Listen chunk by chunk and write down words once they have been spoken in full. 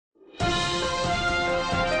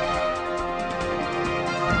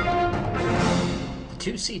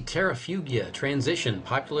Two-seat Terrafugia transition,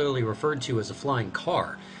 popularly referred to as a flying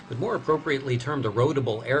car, but more appropriately termed a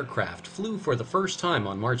roadable aircraft, flew for the first time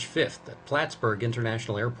on March 5th at Plattsburgh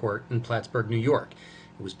International Airport in Plattsburgh, New York.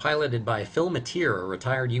 It was piloted by Phil Matier, a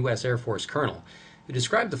retired U.S. Air Force colonel, who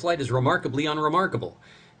described the flight as remarkably unremarkable,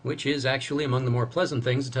 which is actually among the more pleasant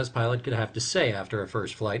things a test pilot could have to say after a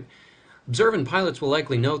first flight. Observant pilots will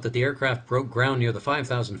likely note that the aircraft broke ground near the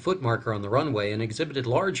 5,000-foot marker on the runway and exhibited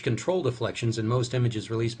large control deflections in most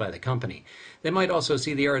images released by the company. They might also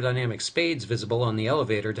see the aerodynamic spades visible on the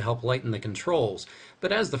elevator to help lighten the controls.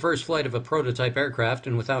 But as the first flight of a prototype aircraft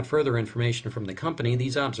and without further information from the company,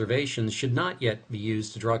 these observations should not yet be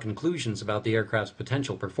used to draw conclusions about the aircraft's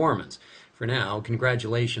potential performance. For now,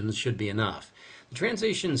 congratulations should be enough. The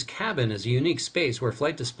transition's cabin is a unique space where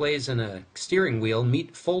flight displays and a steering wheel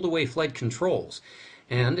meet fold-away flight controls,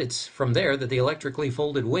 and it's from there that the electrically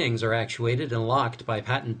folded wings are actuated and locked by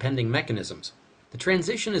patent-pending mechanisms. The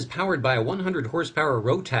transition is powered by a 100-horsepower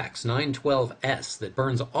Rotax 912S that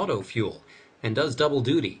burns auto fuel and does double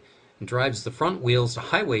duty, and drives the front wheels to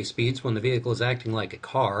highway speeds when the vehicle is acting like a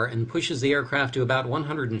car, and pushes the aircraft to about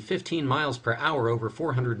 115 miles per hour over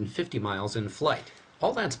 450 miles in flight.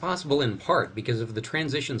 All that's possible in part because of the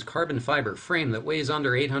transition's carbon fiber frame that weighs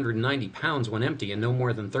under 890 pounds when empty and no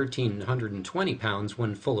more than 1,320 pounds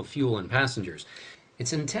when full of fuel and passengers.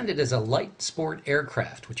 It's intended as a light sport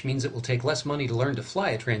aircraft, which means it will take less money to learn to fly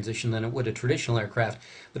a transition than it would a traditional aircraft,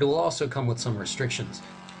 but it will also come with some restrictions.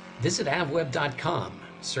 Visit avweb.com,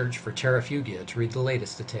 search for Terrafugia to read the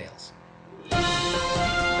latest details.